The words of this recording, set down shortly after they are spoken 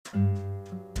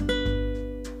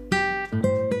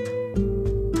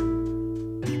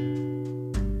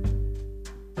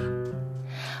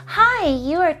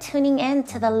for tuning in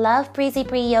to the Love Breezy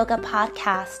Bree Yoga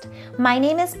podcast. My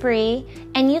name is Bree,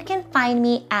 and you can find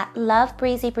me at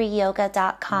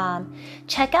lovebreezybreeyoga.com.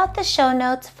 Check out the show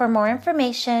notes for more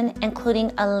information,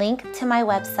 including a link to my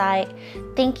website.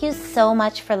 Thank you so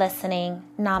much for listening.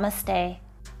 Namaste.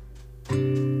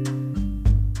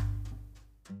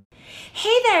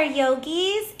 Hey there,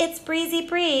 yogis! It's Breezy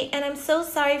Bree, and I'm so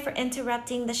sorry for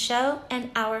interrupting the show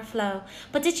and our flow.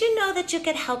 But did you know that you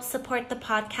could help support the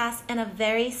podcast in a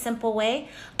very simple way?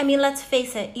 I mean, let's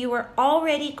face it, you were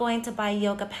already going to buy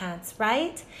yoga pants,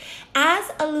 right?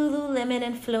 As a Lululemon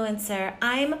influencer,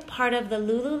 I'm part of the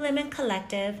Lululemon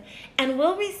Collective and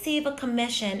will receive a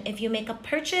commission if you make a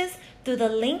purchase through the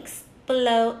links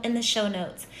below in the show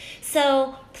notes.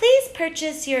 So please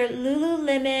purchase your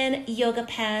Lululemon yoga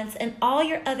pants and all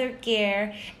your other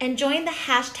gear and join the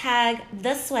hashtag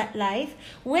 #TheSweatLife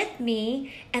with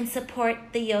me and support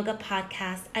the yoga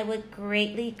podcast. I would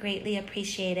greatly, greatly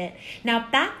appreciate it. Now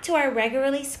back to our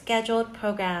regularly scheduled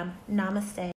program.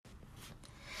 Namaste.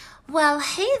 Well,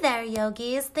 hey there,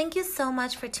 yogis. Thank you so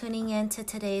much for tuning in to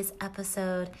today's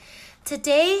episode.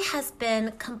 Today has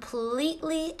been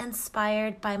completely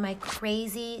inspired by my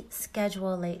crazy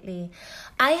schedule lately.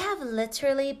 I have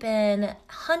literally been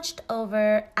hunched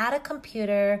over at a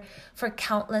computer for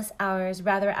countless hours,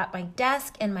 rather at my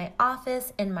desk, in my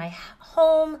office, in my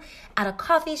home, at a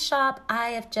coffee shop. I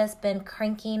have just been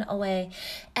cranking away,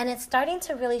 and it's starting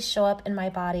to really show up in my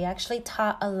body. I actually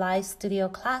taught a live studio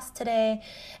class today,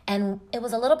 and it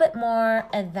was a little bit more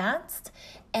advanced.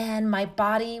 And my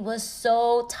body was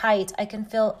so tight. I can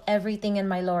feel everything in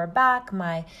my lower back.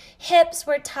 My hips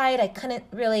were tight. I couldn't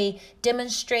really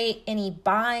demonstrate any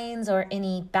binds or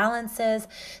any balances.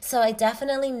 So I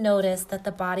definitely noticed that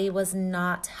the body was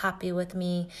not happy with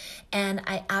me, and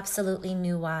I absolutely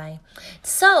knew why.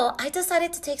 So I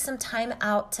decided to take some time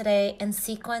out today and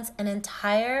sequence an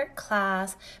entire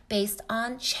class based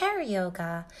on chair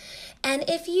yoga. And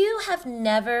if you have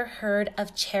never heard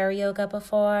of chair yoga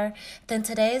before, then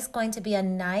today is going to be a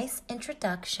nice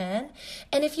introduction.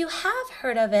 And if you have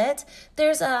heard of it,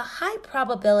 there's a high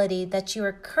probability that you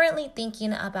are currently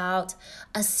thinking about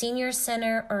a senior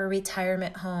center or a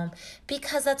retirement home,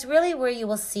 because that's really where you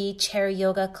will see chair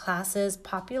yoga classes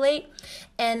populate.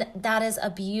 And that is a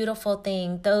beautiful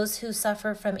thing. Those who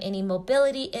suffer from any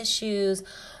mobility issues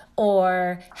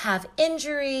or have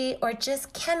injury or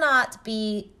just cannot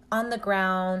be on the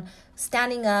ground,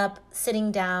 standing up, sitting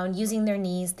down, using their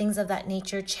knees, things of that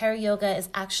nature. Chair yoga is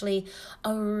actually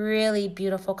a really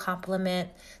beautiful complement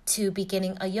to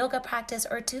beginning a yoga practice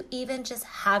or to even just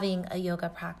having a yoga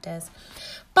practice.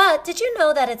 But did you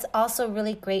know that it's also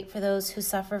really great for those who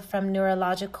suffer from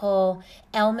neurological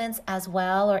ailments as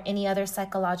well, or any other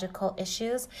psychological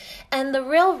issues? And the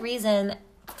real reason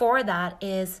for that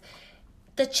is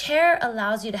the chair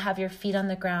allows you to have your feet on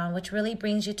the ground, which really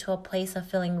brings you to a place of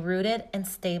feeling rooted and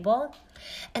stable.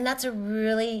 And that's a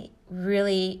really,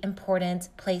 really important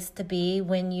place to be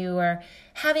when you are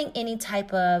having any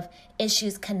type of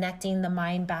issues connecting the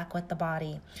mind back with the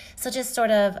body. So just sort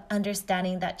of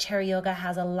understanding that chair yoga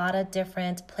has a lot of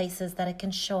different places that it can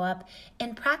show up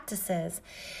in practices.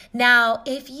 Now,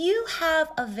 if you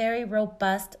have a very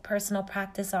robust personal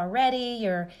practice already,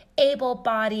 you're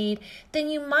able-bodied, then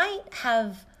you might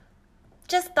have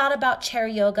just thought about chair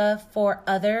yoga for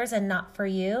others and not for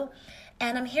you.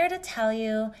 And I'm here to tell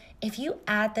you, if you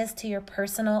add this to your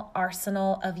personal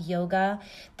arsenal of yoga,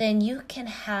 then you can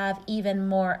have even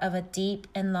more of a deep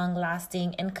and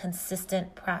long-lasting and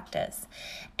consistent practice.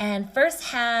 And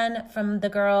firsthand from the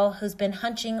girl who's been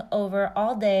hunching over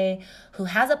all day, who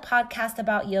has a podcast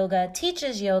about yoga,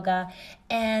 teaches yoga,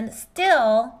 and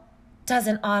still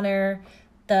doesn't honor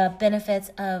the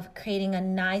benefits of creating a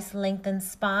nice lengthened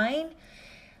spine,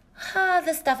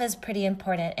 this stuff is pretty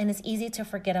important and it's easy to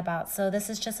forget about. So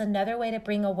this is just another way to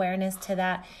bring awareness to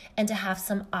that and to have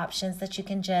some options that you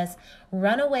can just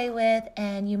run away with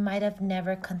and you might have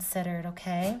never considered,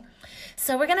 okay?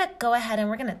 So we're going to go ahead and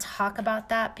we're going to talk about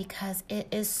that because it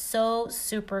is so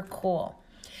super cool.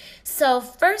 So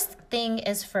first thing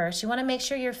is first, you want to make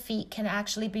sure your feet can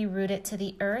actually be rooted to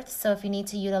the earth. So if you need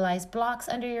to utilize blocks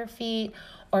under your feet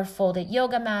or folded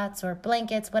yoga mats or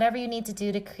blankets, whatever you need to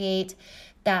do to create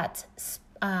that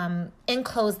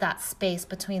enclose that space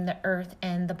between the earth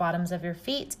and the bottoms of your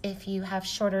feet if you have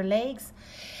shorter legs.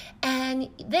 And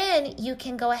then you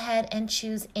can go ahead and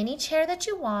choose any chair that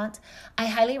you want. I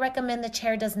highly recommend the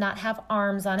chair does not have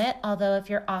arms on it, although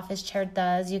if your office chair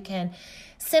does, you can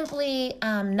simply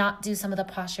not do some of the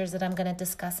postures that I'm going to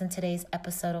discuss in today's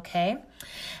episode, okay?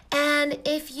 And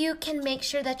if you can make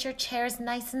sure that your chair is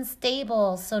nice and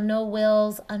stable, so no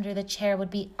wheels under the chair would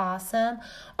be awesome,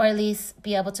 or at least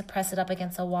be able to press it up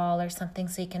against a wall or something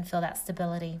so you can feel that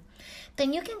stability.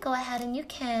 Then you can go ahead and you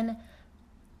can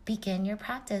begin your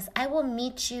practice. I will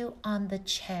meet you on the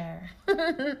chair.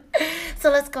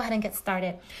 So let's go ahead and get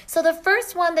started. So the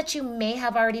first one that you may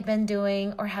have already been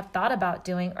doing or have thought about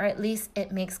doing, or at least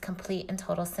it makes complete and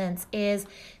total sense, is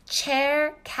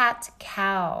chair, cat,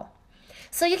 cow.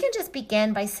 So you can just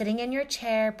begin by sitting in your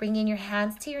chair, bringing your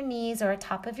hands to your knees or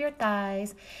top of your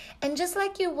thighs. And just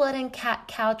like you would in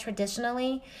cat-cow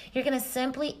traditionally, you're going to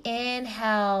simply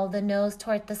inhale the nose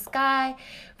toward the sky,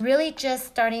 really just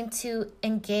starting to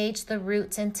engage the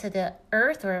roots into the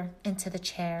earth, or into the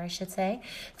chair, I should say.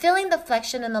 Feeling the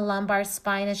flexion in the lumbar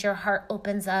spine as your heart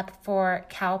opens up for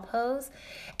cow pose.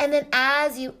 And then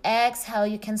as you exhale,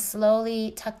 you can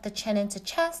slowly tuck the chin into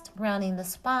chest, rounding the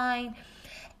spine.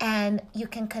 And you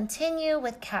can continue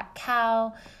with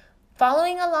cat-cow,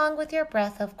 following along with your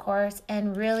breath, of course,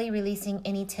 and really releasing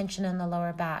any tension in the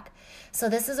lower back. So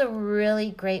this is a really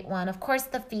great one. Of course,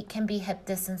 the feet can be hip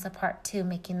distance apart too,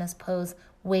 making this pose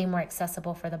way more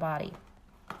accessible for the body.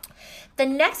 The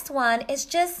next one is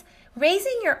just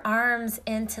raising your arms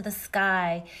into the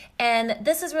sky. And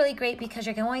this is really great because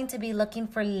you're going to be looking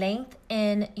for length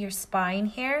in your spine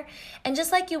here. And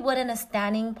just like you would in a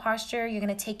standing posture, you're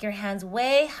going to take your hands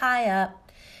way high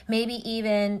up, maybe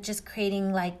even just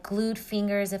creating like glued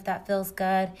fingers if that feels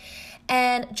good.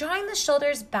 And drawing the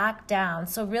shoulders back down.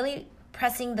 So really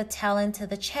pressing the tail into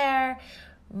the chair,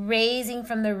 raising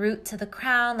from the root to the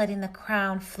crown, letting the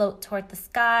crown float toward the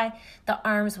sky. The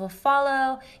arms will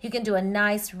follow. You can do a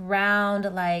nice round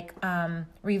like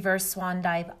reverse swan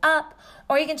dive up,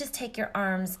 or you can just take your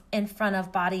arms in front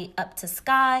of body up to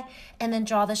sky and then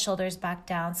draw the shoulders back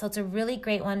down. So it's a really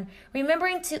great one.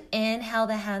 Remembering to inhale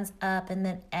the hands up and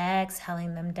then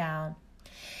exhaling them down.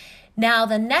 Now,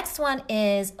 the next one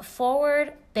is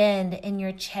forward bend in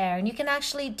your chair. And you can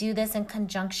actually do this in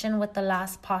conjunction with the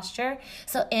last posture.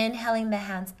 So inhaling the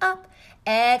hands up,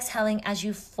 exhaling as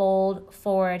you fold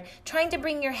forward, trying to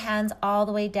bring your hands all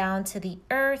the way down to the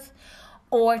earth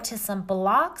or to some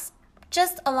blocks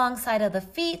just alongside of the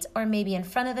feet or maybe in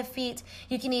front of the feet.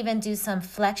 You can even do some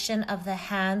flexion of the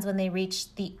hands when they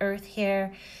reach the earth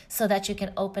here so that you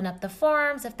can open up the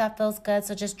forearms if that feels good.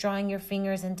 So just drawing your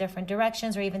fingers in different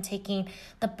directions or even taking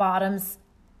the bottoms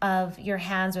of your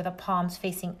hands or the palms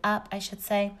facing up, I should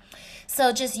say.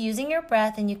 So just using your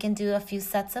breath, and you can do a few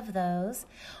sets of those.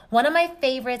 One of my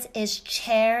favorites is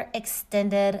chair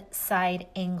extended side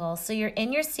angle. So you're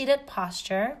in your seated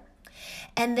posture,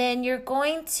 and then you're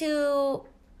going to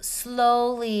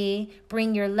slowly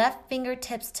bring your left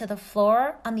fingertips to the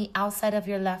floor on the outside of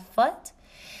your left foot.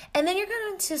 And then you're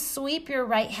going to sweep your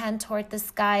right hand toward the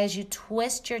sky as you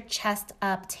twist your chest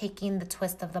up, taking the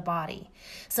twist of the body.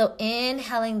 So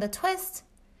inhaling the twist,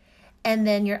 and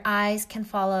then your eyes can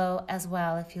follow as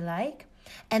well if you like.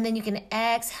 And then you can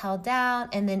exhale down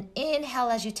and then inhale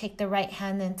as you take the right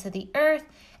hand into the earth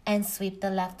and sweep the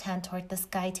left hand toward the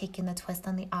sky, taking the twist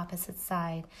on the opposite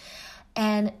side.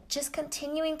 And just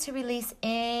continuing to release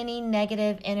any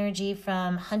negative energy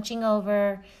from hunching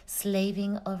over,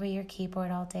 slaving over your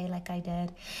keyboard all day like I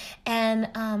did.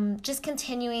 And just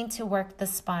continuing to work the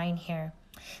spine here.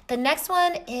 The next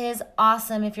one is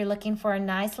awesome if you're looking for a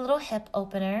nice little hip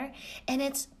opener, and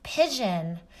it's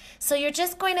pigeon. So you're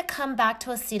just going to come back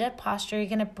to a seated posture. You're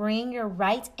going to bring your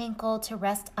right ankle to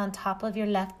rest on top of your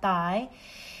left thigh.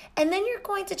 And then you're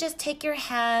going to just take your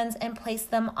hands and place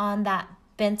them on that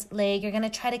bent leg. You're going to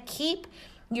try to keep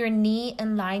your knee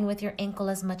in line with your ankle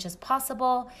as much as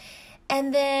possible.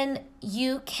 And then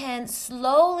you can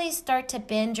slowly start to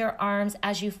bend your arms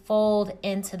as you fold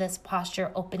into this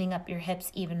posture, opening up your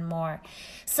hips even more.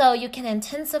 So you can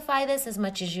intensify this as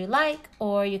much as you like,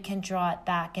 or you can draw it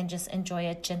back and just enjoy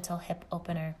a gentle hip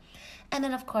opener. And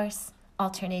then, of course,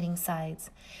 alternating sides.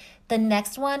 The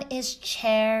next one is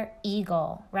chair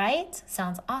eagle, right?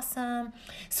 Sounds awesome.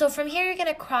 So from here, you're going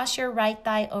to cross your right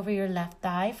thigh over your left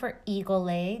thigh for eagle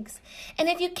legs. And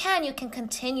if you can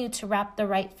continue to wrap the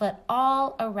right foot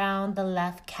all around the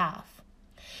left calf.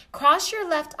 Cross your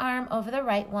left arm over the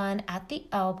right one at the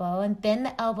elbow and bend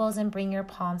the elbows and bring your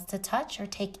palms to touch, or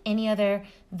take any other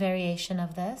variation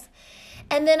of this.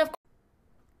 And then, of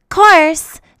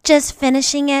course, just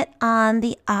finishing it on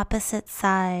the opposite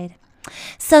side.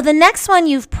 So the next one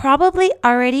you've probably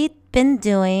already been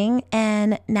doing,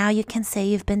 and now you can say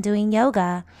you've been doing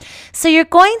yoga. So you're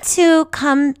going to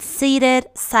come seated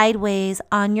sideways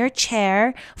on your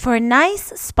chair for a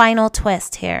nice spinal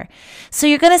twist here. So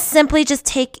you're going to simply just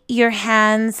take your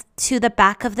hands to the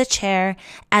back of the chair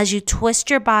as you twist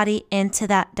your body into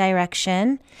that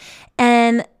direction,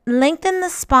 and lengthen the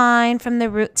spine from the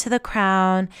root to the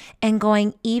crown and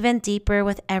going even deeper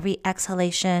with every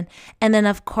exhalation. And then,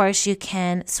 of course, you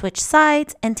can switch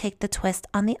sides and take the twist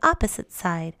on the opposite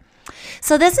side.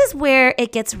 So this is where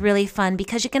it gets really fun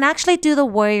because you can actually do the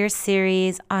warrior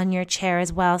series on your chair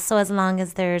as well. So as long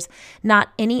as there's not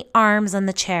any arms on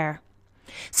the chair.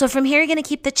 So from here, you're going to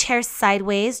keep the chair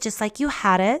sideways just like you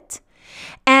had it.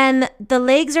 And the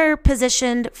legs are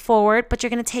positioned forward, but you're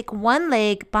going to take one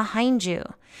leg behind you.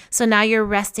 So now you're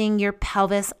resting your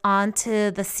pelvis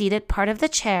onto the seated part of the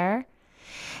chair.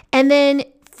 And then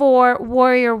for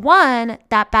warrior one,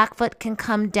 that back foot can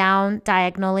come down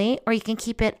diagonally, or you can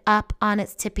keep it up on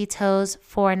its tippy toes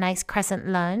for a nice crescent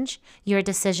lunge, your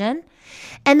decision.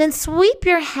 And then sweep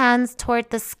your hands toward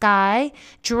the sky,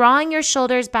 drawing your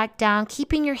shoulders back down,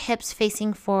 keeping your hips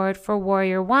facing forward for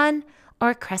warrior one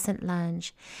or crescent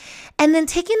lunge. And then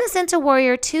taking us into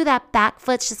warrior two, that back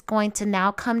foot's just going to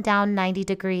now come down 90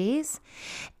 degrees.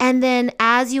 And then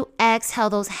as you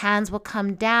exhale, those hands will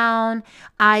come down,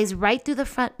 eyes right through the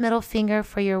front middle finger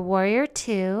for your warrior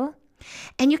two.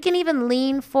 And you can even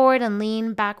lean forward and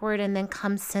lean backward and then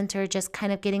come center, just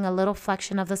kind of getting a little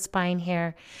flexion of the spine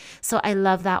here. So I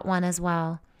love that one as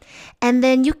well. And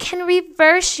then you can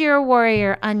reverse your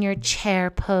warrior on your chair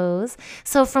pose.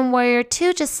 So from warrior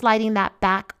two, just sliding that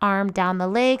back arm down the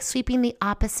leg, sweeping the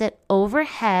opposite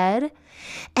overhead,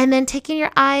 and then taking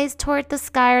your eyes toward the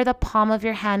sky or the palm of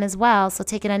your hand as well. So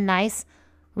taking a nice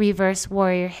reverse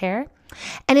warrior here.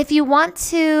 And if you want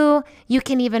to, you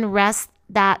can even rest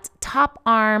that top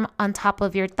arm on top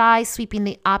of your thigh, sweeping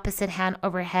the opposite hand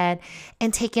overhead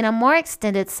and taking a more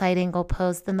extended side angle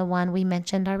pose than the one we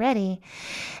mentioned already.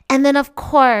 And then, of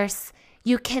course,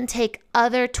 you can take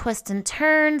other twists and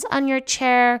turns on your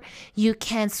chair. You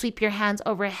can sweep your hands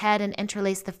overhead and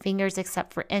interlace the fingers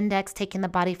except for index, taking the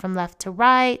body from left to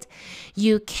right.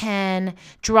 You can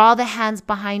draw the hands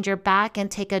behind your back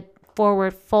and take a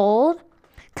forward fold,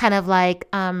 kind of like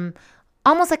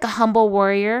almost like a humble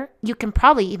warrior. You can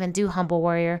probably even do humble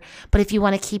warrior, but if you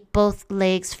want to keep both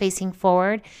legs facing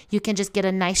forward, you can just get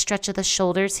a nice stretch of the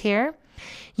shoulders here.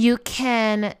 You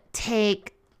can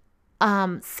take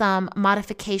some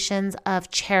modifications of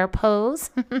chair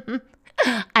pose,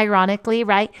 ironically,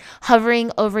 right?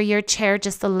 Hovering over your chair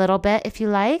just a little bit if you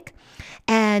like,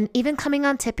 and even coming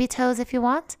on tippy toes if you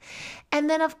want. And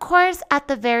then, of course, at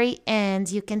the very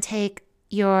end, you can take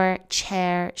your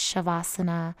chair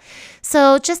shavasana.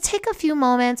 So just take a few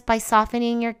moments by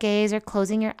softening your gaze or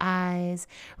closing your eyes,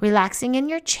 relaxing in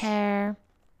your chair.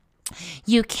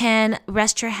 You can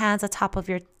rest your hands atop of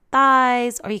your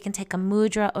thighs, or you can take a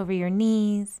mudra over your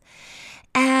knees,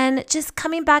 and just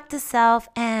coming back to self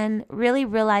and really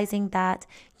realizing that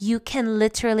you can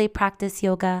literally practice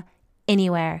yoga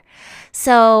anywhere.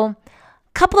 So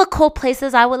a couple of cool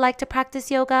places I would like to practice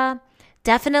yoga,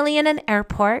 definitely in an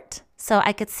airport. So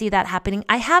I could see that happening.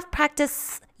 I have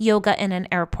practiced yoga in an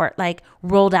airport, like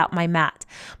rolled out my mat,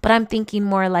 but I'm thinking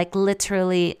more like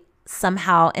literally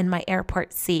somehow in my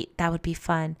airport seat. That would be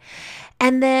fun.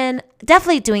 And then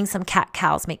definitely doing some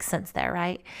cat-cows makes sense there,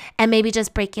 right? And maybe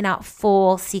just breaking out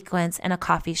full sequence in a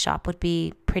coffee shop would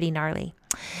be pretty gnarly.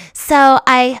 So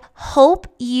I hope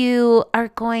you are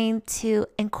going to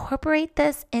incorporate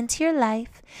this into your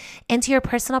life, into your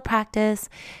personal practice,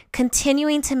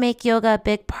 continuing to make yoga a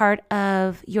big part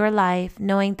of your life,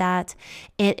 knowing that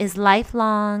it is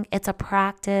lifelong, it's a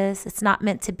practice, it's not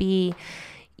meant to be,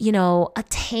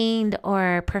 attained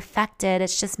or perfected.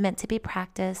 It's just meant to be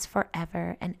practiced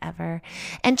forever and ever.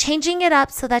 And changing it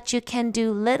up so that you can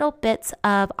do little bits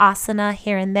of asana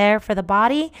here and there for the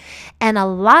body, and a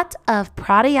lot of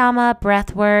pranayama,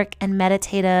 breath work, and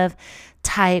meditative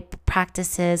type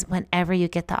practices whenever you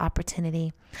get the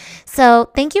opportunity. So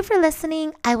thank you for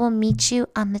listening. I will meet you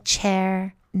on the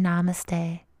chair.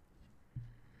 Namaste.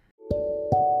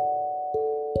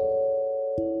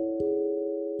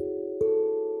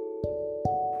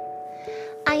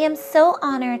 I am so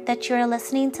honored that you are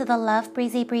listening to the Love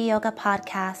Breezy Bree Yoga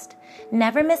podcast.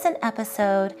 Never miss an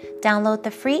episode. Download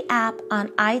the free app on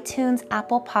iTunes,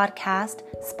 Apple Podcast,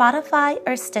 Spotify,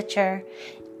 or Stitcher.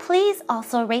 Please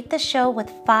also rate the show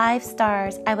with 5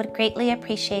 stars. I would greatly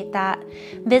appreciate that.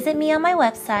 Visit me on my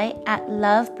website at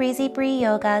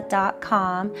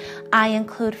lovebreezybreeyoga.com. I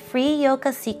include free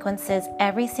yoga sequences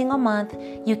every single month.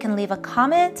 You can leave a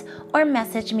comment or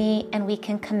message me and we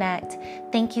can connect.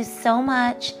 Thank you so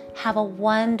much. Have a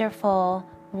wonderful,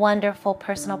 wonderful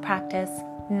personal practice.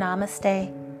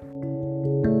 Namaste.